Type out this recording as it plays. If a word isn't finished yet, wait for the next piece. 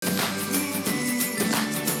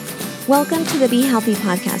Welcome to the Be Healthy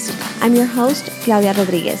podcast. I'm your host, Claudia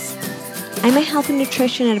Rodriguez. I'm a health and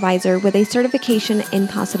nutrition advisor with a certification in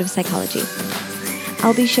positive psychology.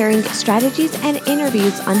 I'll be sharing strategies and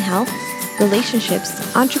interviews on health, relationships,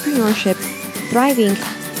 entrepreneurship, thriving,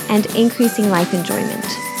 and increasing life enjoyment.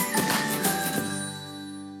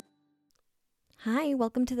 Hi,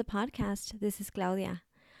 welcome to the podcast. This is Claudia.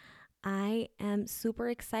 I am super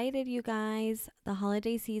excited, you guys. The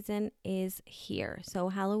holiday season is here. So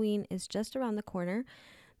Halloween is just around the corner.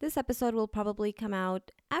 This episode will probably come out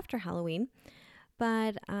after Halloween,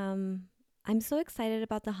 but I'm so excited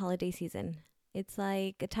about the holiday season. It's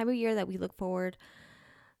like a time of year that we look forward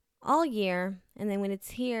all year, and then when it's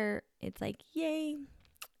here, it's like, yay.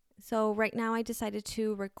 So right now I decided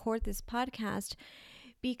to record this podcast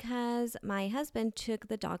because my husband took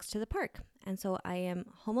the dogs to the park. And so I am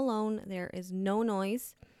home alone. There is no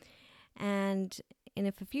noise. And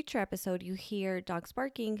if a future episode you hear dogs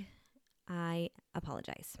barking, I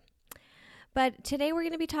apologize. But today we're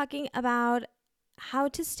going to be talking about how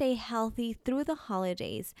to stay healthy through the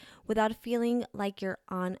holidays without feeling like you're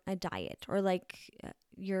on a diet or like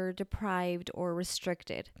you're deprived or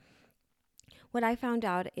restricted. What I found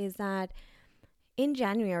out is that in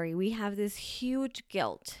January, we have this huge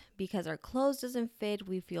guilt because our clothes doesn't fit.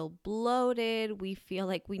 We feel bloated. We feel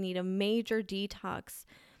like we need a major detox.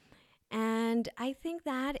 And I think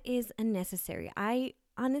that is unnecessary. I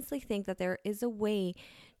honestly think that there is a way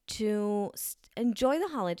to enjoy the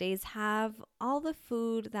holidays, have all the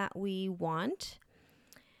food that we want,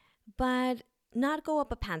 but not go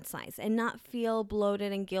up a pant size and not feel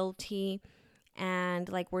bloated and guilty and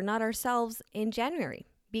like we're not ourselves in January.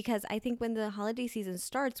 Because I think when the holiday season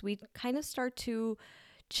starts, we kind of start to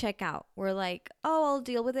check out. We're like, oh, I'll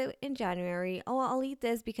deal with it in January. Oh, I'll eat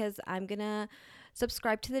this because I'm going to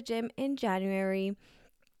subscribe to the gym in January.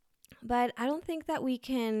 But I don't think that we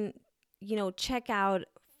can, check out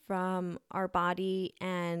from our body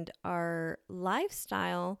and our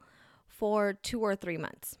lifestyle for 2 or 3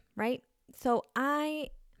 months, right? So I'm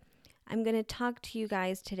going to talk to you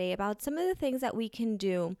guys today about some of the things that we can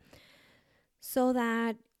do so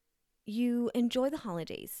that you enjoy the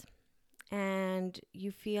holidays and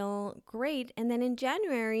you feel great. And then in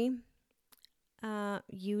January,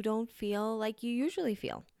 you don't feel like you usually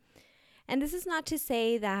feel. And this is not to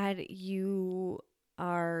say that you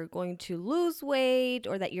are going to lose weight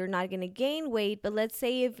or that you're not going to gain weight. But let's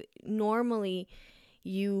say if normally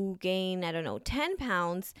you gain, 10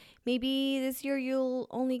 pounds, maybe this year you'll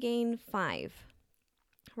only gain 5,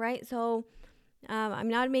 right? So I'm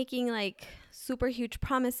not making like super huge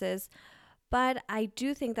promises, but I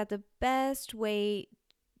do think that the best way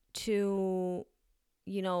to,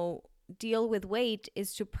 deal with weight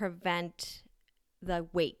is to prevent the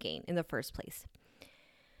weight gain in the first place.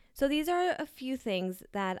 So these are a few things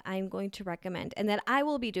that I'm going to recommend and that I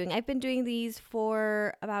will be doing. I've been doing these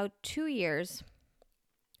for about 2 years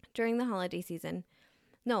during the holiday season.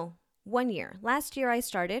 No, 1 year. Last year I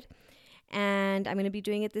started. And I'm going to be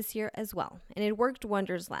doing it this year as well. And it worked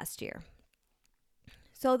wonders last year.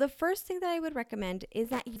 So the first thing that I would recommend is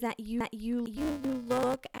that you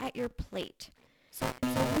look at your plate. So we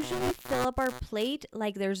usually fill up our plate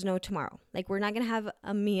like there's no tomorrow. Like we're not going to have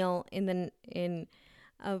a meal in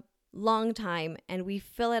a long time, and we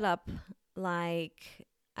fill it up like,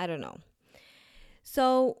 I don't know.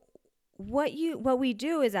 So what we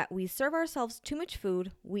do is that we serve ourselves too much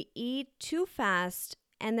food, we eat too fast,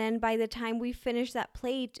 and then by the time we finish that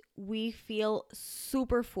plate, we feel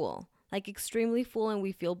super full, like extremely full, and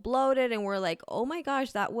we feel bloated, and we're like, oh my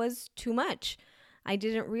gosh, that was too much. I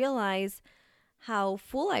didn't realize how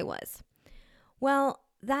full I was. Well,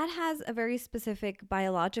 that has a very specific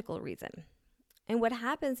biological reason. And what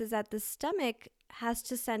happens is that the stomach has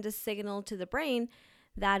to send a signal to the brain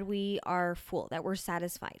that we are full, that we're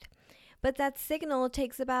satisfied. But that signal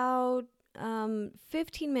takes about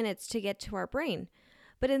 15 minutes to get to our brain.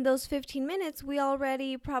 But in those 15 minutes, we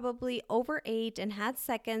already probably overate and had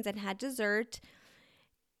seconds and had dessert.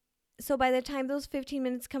 So by the time those 15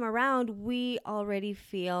 minutes come around, we already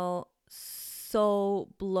feel so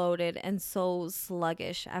bloated and so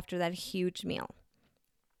sluggish after that huge meal.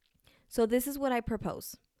 So this is what I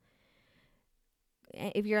propose.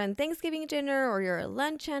 If you're on Thanksgiving dinner or you're at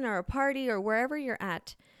luncheon or a party or wherever you're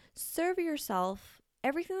at, serve yourself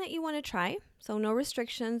everything that you want to try. So no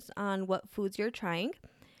restrictions on what foods you're trying.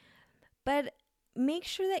 But make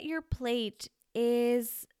sure that your plate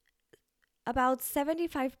is about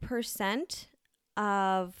 75%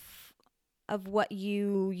 of what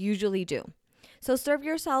you usually do. So serve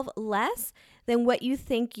yourself less than what you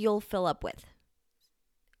think you'll fill up with.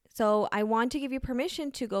 So I want to give you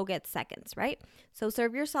permission to go get seconds, right? So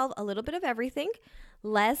serve yourself a little bit of everything,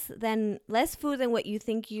 less food than what you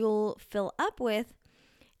think you'll fill up with,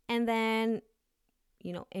 and then,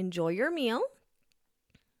 enjoy your meal,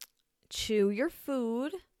 chew your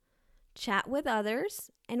food, chat with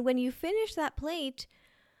others, and when you finish that plate,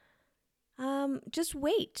 just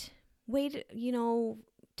wait. Wait,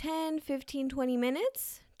 10, 15, 20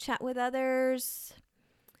 minutes, chat with others.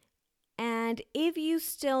 And if you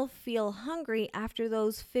still feel hungry after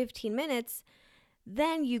those 15 minutes,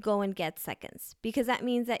 then you go and get seconds because that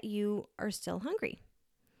means that you are still hungry.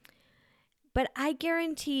 But I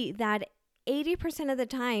guarantee that 80% of the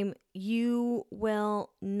time, you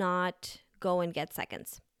will not go and get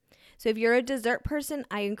seconds. So if you're a dessert person,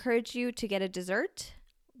 I encourage you to get a dessert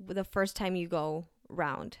the first time you go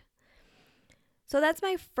round. So that's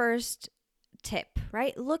my first tip,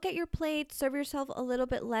 right? Look at your plate, serve yourself a little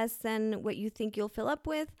bit less than what you think you'll fill up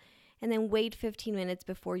with, and then wait 15 minutes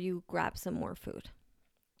before you grab some more food.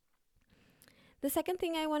 The second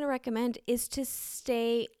thing I want to recommend is to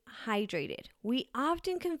stay hydrated. We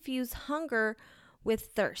often confuse hunger with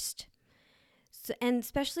thirst. And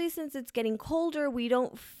especially since it's getting colder, we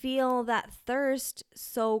don't feel that thirst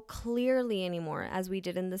so clearly anymore as we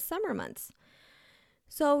did in the summer months.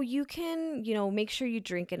 So you can, make sure you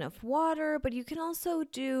drink enough water, but you can also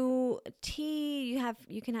do tea.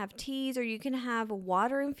 You can have teas, or you can have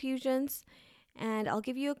water infusions. And I'll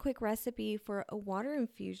give you a quick recipe for a water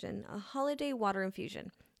infusion, a holiday water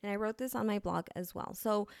infusion. And I wrote this on my blog as well.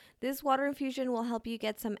 So this water infusion will help you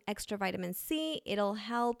get some extra vitamin C. It'll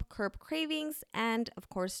help curb cravings and, of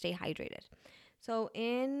course, stay hydrated. So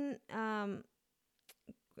in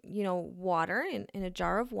water, in a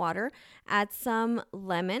jar of water, add some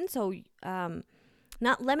lemon. So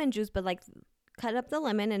not lemon juice, but like cut up the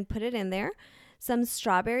lemon and put it in there. Some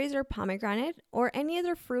strawberries or pomegranate or any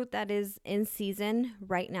other fruit that is in season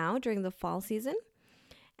right now during the fall season.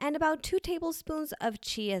 And about 2 tablespoons of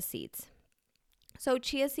chia seeds. So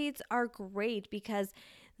chia seeds are great because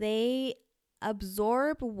they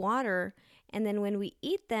absorb water, and then when we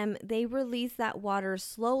eat them, they release that water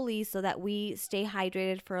slowly so that we stay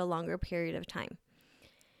hydrated for a longer period of time.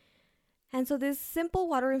 And so this simple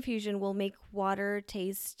water infusion will make water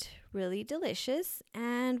taste really delicious,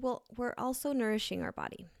 and we're also nourishing our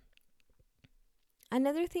body.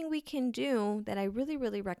 Another thing we can do that I really,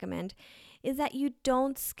 really recommend is that you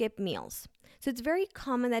don't skip meals. So it's very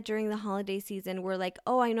common that during the holiday season, we're like,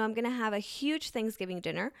 oh, I know I'm going to have a huge Thanksgiving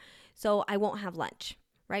dinner, so I won't have lunch,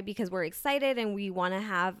 right? Because we're excited and we want to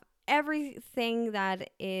have everything that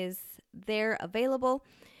is there available.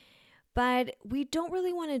 But we don't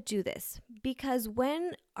really want to do this because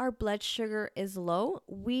when our blood sugar is low,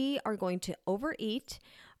 we are going to overeat.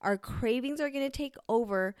 Our cravings are going to take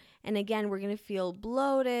over. And again, we're going to feel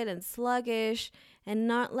bloated and sluggish and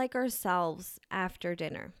not like ourselves after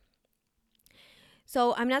dinner.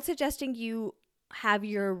 So I'm not suggesting you have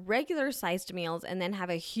your regular sized meals and then have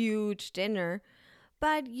a huge dinner,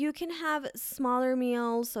 but you can have smaller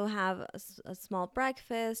meals. So have a small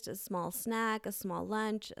breakfast, a small snack, a small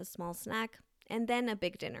lunch, a small snack, and then a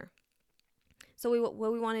big dinner. So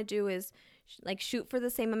what we want to do is shoot for the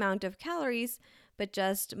same amount of calories, but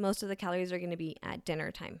just most of the calories are going to be at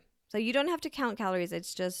dinner time. So you don't have to count calories.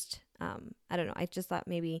 It's just, I don't know. I just thought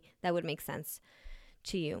maybe that would make sense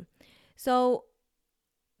to you. So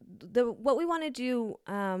what we want to do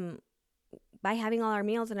by having all our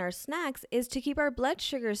meals and our snacks is to keep our blood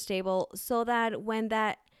sugar stable so that when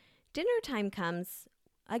that dinner time comes,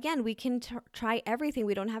 again, we can try everything.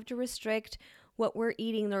 We don't have to restrict what we're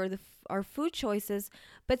eating or our food choices.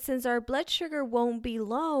 But since our blood sugar won't be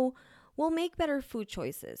low, we'll make better food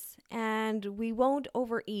choices and we won't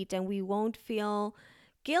overeat and we won't feel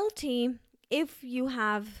guilty if you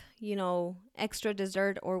have, extra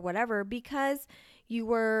dessert or whatever because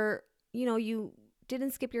you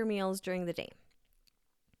didn't skip your meals during the day.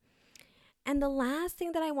 And the last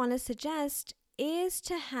thing that I want to suggest is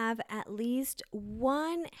to have at least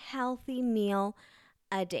one healthy meal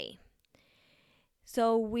a day.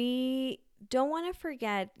 So we don't want to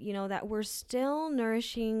forget, that we're still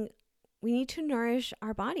nourishing. We need to nourish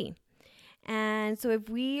our body. And so if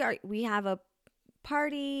we have a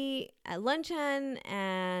party, a luncheon,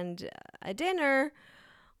 and a dinner,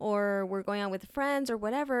 or we're going out with friends or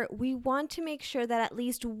whatever, we want to make sure that at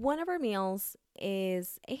least one of our meals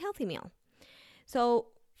is a healthy meal. So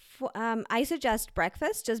I suggest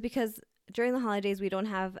breakfast just because during the holidays we don't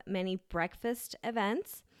have many breakfast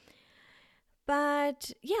events.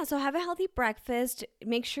 But yeah, so have a healthy breakfast.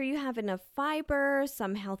 Make sure you have enough fiber,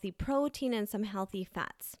 some healthy protein, and some healthy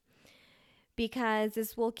fats. because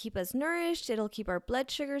this will keep us nourished. It'll keep our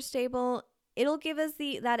blood sugar stable. It'll give us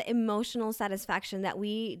that emotional satisfaction that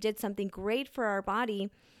we did something great for our body.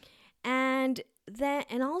 And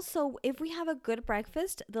also, if we have a good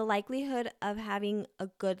breakfast, the likelihood of having a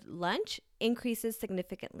good lunch increases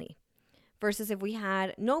significantly versus if we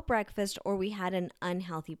had no breakfast or we had an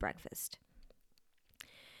unhealthy breakfast.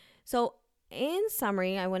 So in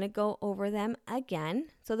summary, I want to go over them again.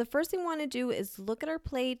 So the first thing we want to do is look at our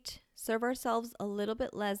plate, serve ourselves a little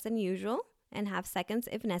bit less than usual, and have seconds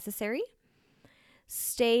if necessary.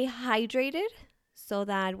 Stay hydrated so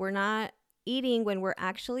that we're not eating when we're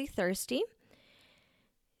actually thirsty.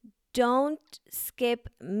 Don't skip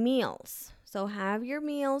meals. So have your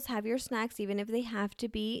meals, have your snacks, even if they have to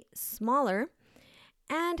be smaller,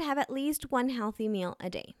 and have at least one healthy meal a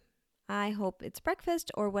day. I hope it's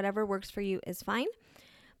breakfast or whatever works for you is fine.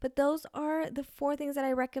 But those are the 4 things that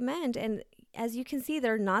I recommend. And as you can see,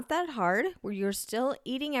 they're not that hard, where you're still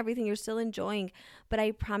eating everything, you're still enjoying, but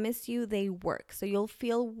I promise you they work. So you'll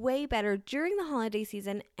feel way better during the holiday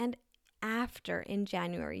season and after in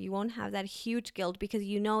January. You won't have that huge guilt because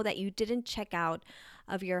you know that you didn't check out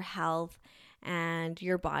of your health and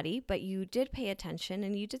your body, but you did pay attention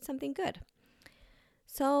and you did something good.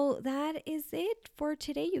 So that is it for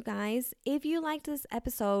today, you guys. If you liked this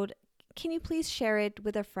episode, can you please share it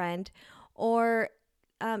with a friend or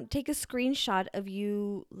take a screenshot of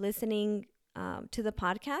you listening to the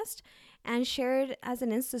podcast and share it as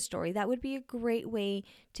an Insta story? That would be a great way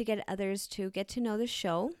to get others to get to know the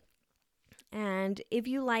show. And if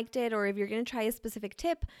you liked it or if you're going to try a specific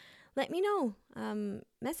tip, let me know.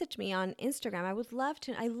 Message me on Instagram. I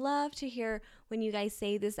love to hear when you guys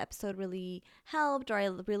say this episode really helped or I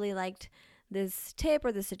really liked this tip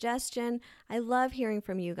or the suggestion. I love hearing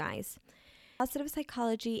from you guys. Positive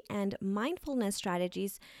psychology and mindfulness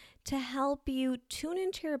strategies to help you tune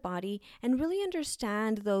into your body and really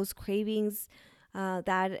understand those cravings,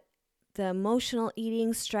 that the emotional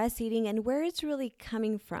eating, stress eating, and where it's really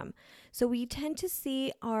coming from. So we tend to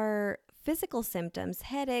see our physical symptoms,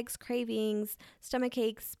 headaches, cravings, stomach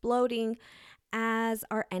aches, bloating, as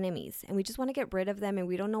our enemies. And we just want to get rid of them and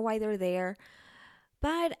we don't know why they're there.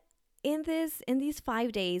 But in these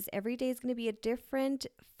 5 days, every day is going to be a different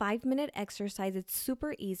 5-minute exercise. It's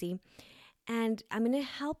super easy. And I'm going to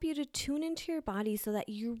help you to tune into your body so that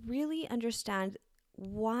you really understand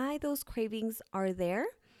why those cravings are there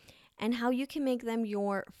and how you can make them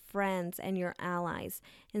your friends and your allies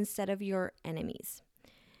instead of your enemies.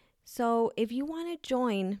 So if you want to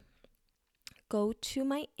join, go to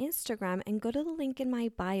my Instagram and go to the link in my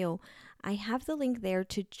bio. I have the link there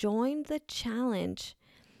to join the challenge.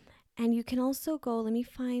 And you can also go, let me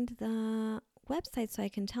find the website so I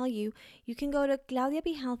can tell you. You can go to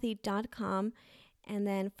claudiabehealthy.com and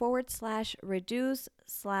then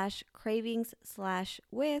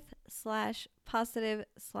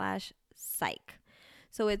 /reduce/cravings/with/positive/psych.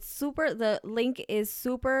 So it's the link is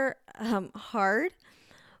super hard,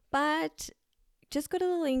 but just go to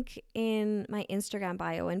the link in my Instagram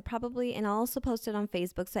bio and I'll also post it on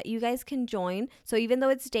Facebook so that you guys can join. So even though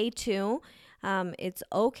it's day 2, it's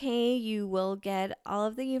okay. You will get all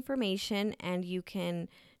of the information and you can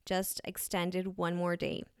just extend it one more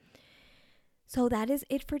day. So that is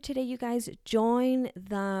it for today, you guys. Join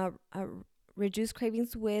the Reduce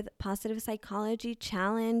Cravings with Positive Psychology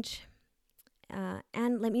Challenge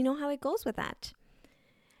and let me know how it goes with that.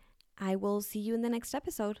 I will see you in the next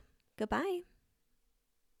episode. Goodbye.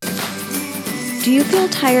 Do you feel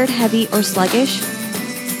tired, heavy, or sluggish?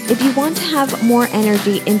 If you want to have more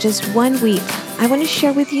energy in just 1 week, I want to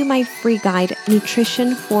share with you my free guide,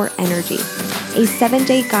 Nutrition for Energy, a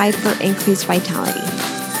 7-day guide for increased vitality.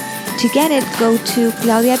 To get it, go to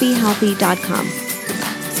claudiabehealthy.com.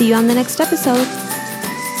 See you on the next episode.